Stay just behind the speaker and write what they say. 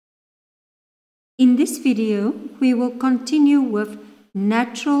In this video, we will continue with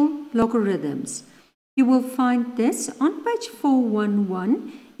natural logarithms. You will find this on page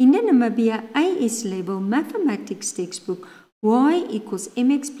 411 in the Namibian AS-Level Mathematics textbook, y equals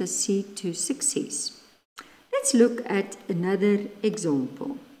mx plus c to success. Let's look at another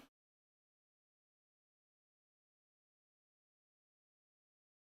example.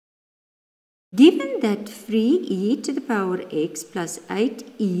 Given that 3e to the power x plus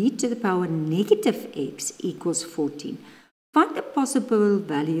 8e to the power negative x equals 14, find the possible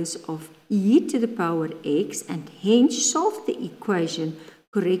values of e to the power x and hence solve the equation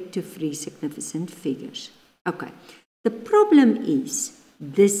correct to three significant figures. Okay, the problem is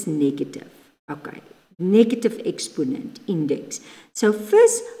this negative. Okay, negative exponent index. So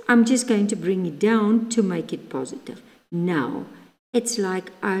first, I'm just going to bring it down to make it positive. Now, it's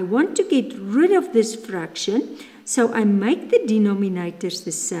like I want to get rid of this fraction, so I make the denominators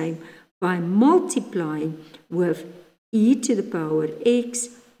the same by multiplying with e to the power x,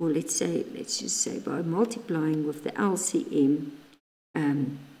 or let's just say by multiplying with the LCM.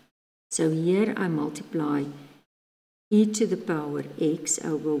 So here I multiply e to the power x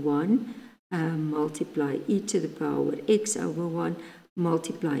over 1, multiply e to the power x over 1,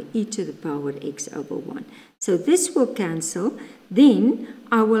 multiply e to the power x over 1. So this will cancel. Then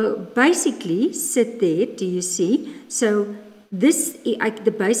I will basically sit there, do you see? So this,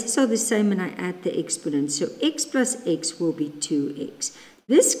 the bases are the same and I add the exponent. So x plus x will be 2x.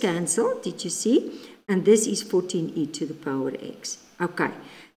 This cancelled, did you see? And this is 14e to the power x. Okay,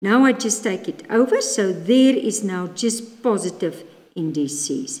 now I just take it over. So there is now just positive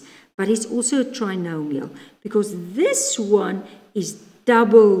indices. But it's also a trinomial because this one is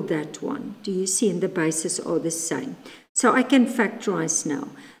double that one. Do you see? And the bases are the same. So I can factorize now.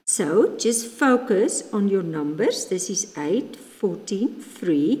 So just focus on your numbers. This is 8, 14,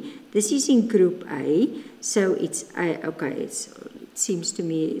 3. This is in group A. So it's, okay, it seems to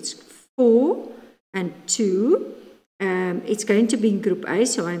me it's 4 and 2. It's going to be in group A,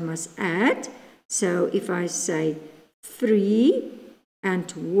 so I must add. So if I say 3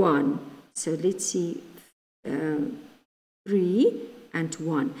 and 1. So let's see, 3 and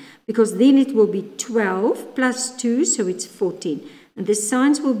 1, because then it will be 12 plus 2, so it's 14. And the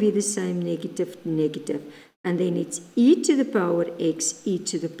signs will be the same, negative, negative. And then it's e to the power x, e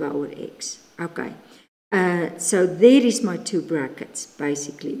to the power x. Okay, so there is my two brackets,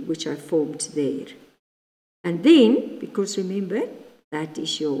 basically, which I formed there. And then, because remember, that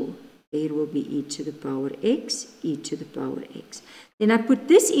is your, there will be e to the power x, e to the power x. Then I put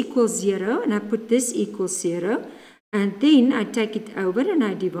this equals 0, and I put this equals 0. And then I take it over and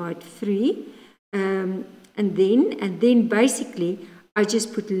I divide 3. And then basically I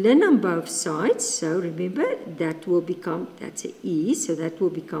just put ln on both sides. So remember, that will become, that's an e, so that will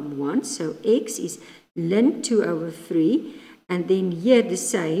become 1. So x is ln 2 over 3. And then here the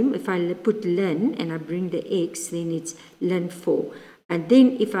same, if I put ln and I bring the x, then it's ln 4. And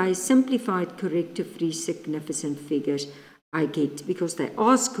then if I simplify it correct to three significant figures, I get, because they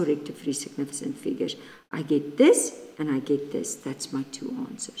ask correct to three significant figures, I get this and I get this. That's my two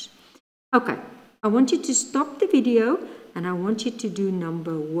answers. Okay, I want you to stop the video and I want you to do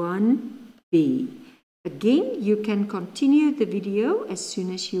number 1B. Again, you can continue the video as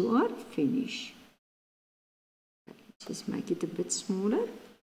soon as you are finished. Let's just make it a bit smaller.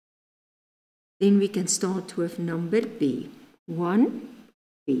 Then we can start with number B.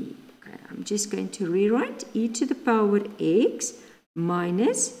 1B. Okay, I'm just going to rewrite e to the power x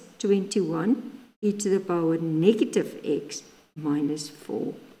minus 21 e to the power negative x minus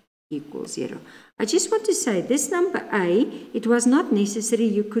 4 equals 0. I just want to say this number A, it was not necessary.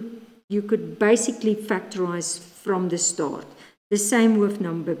 You could basically factorize from the start. The same with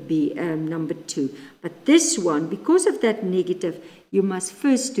number B, number 2. But this one, because of that negative, you must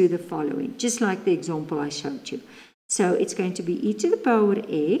first do the following, just like the example I showed you. So it's going to be e to the power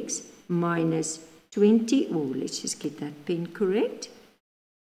x minus 20, let's just get that pen correct.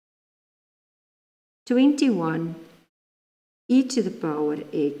 21 e to the power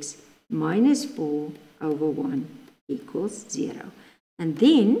x minus 4 over 1 equals 0. And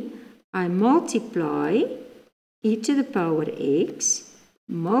then I multiply e to the power x,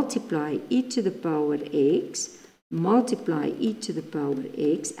 multiply e to the power x, multiply e to the power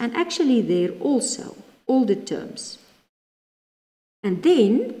x, and actually there also, all the terms. And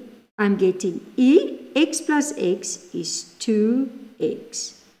then I'm getting x plus x is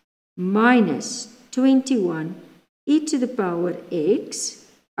 2x minus 21 e to the power x.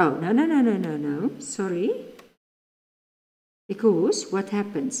 Oh, no, sorry. Because what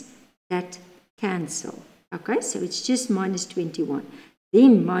happens? That cancel. Okay, so it's just minus 21.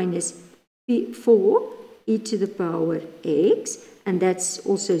 Then minus 4 e to the power x, and that's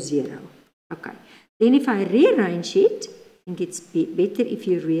also 0. Okay. Then if I rearrange it, I think it's better if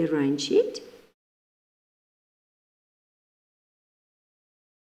you rearrange it.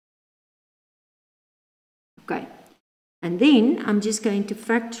 Okay. And then I'm just going to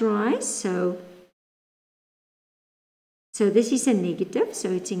factorize. So this is a negative, so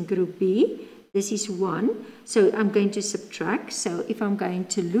it's in group B. This is 1. So I'm going to subtract. So if I'm going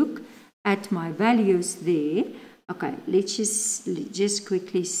to look at my values there, okay, let's just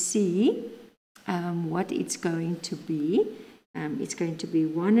quickly see what it's going to be. It's going to be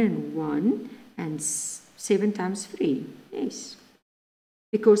 1 and 1 and 7 times 3. Yes.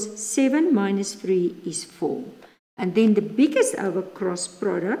 Because 7 minus 3 is 4. And then the biggest over cross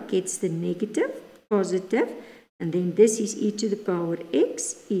product gets the negative, positive, and then this is e to the power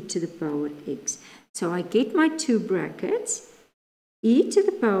x, e to the power x. So I get my two brackets, e to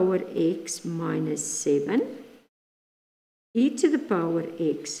the power x minus 7, e to the power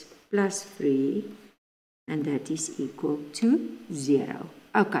x plus 3, and that is equal to 0.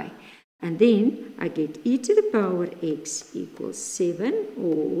 Okay, and then I get e to the power x equals 7,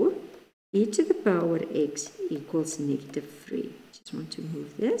 or e to the power x equals negative 3. Just want to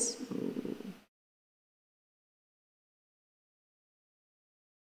move this.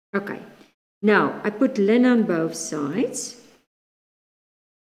 Okay, now I put ln on both sides.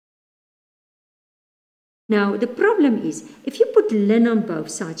 Now the problem is, if you put ln on both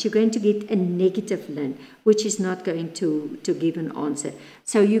sides, you're going to get a negative ln, which is not going to give an answer.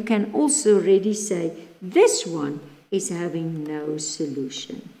 So you can also already say this one is having no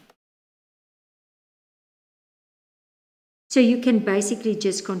solution. So you can basically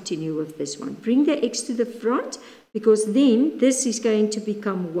just continue with this one. Bring the x to the front, because then this is going to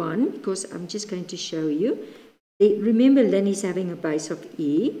become 1, because I'm just going to show you. Remember, ln is having a base of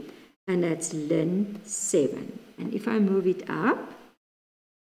e, and that's ln 7. And if I move it up,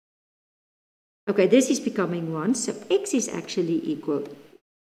 okay, this is becoming 1, so x is actually equal.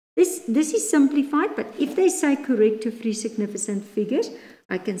 This is simplified, but if they say correct to 3 significant figures,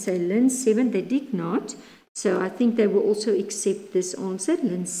 I can say ln 7. They did not. So I think they will also accept this answer,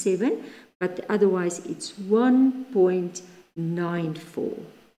 ln 7, but otherwise it's 1.94.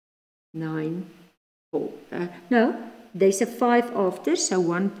 No, there's a 5 after, so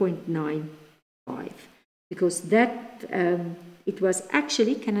 1.95. Because that, it was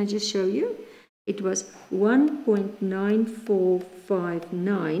actually, can I just show you? It was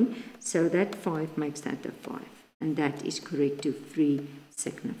 1.9459, so that 5 makes that a 5. And that is correct to 3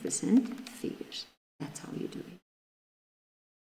 significant figures. That's how you do it.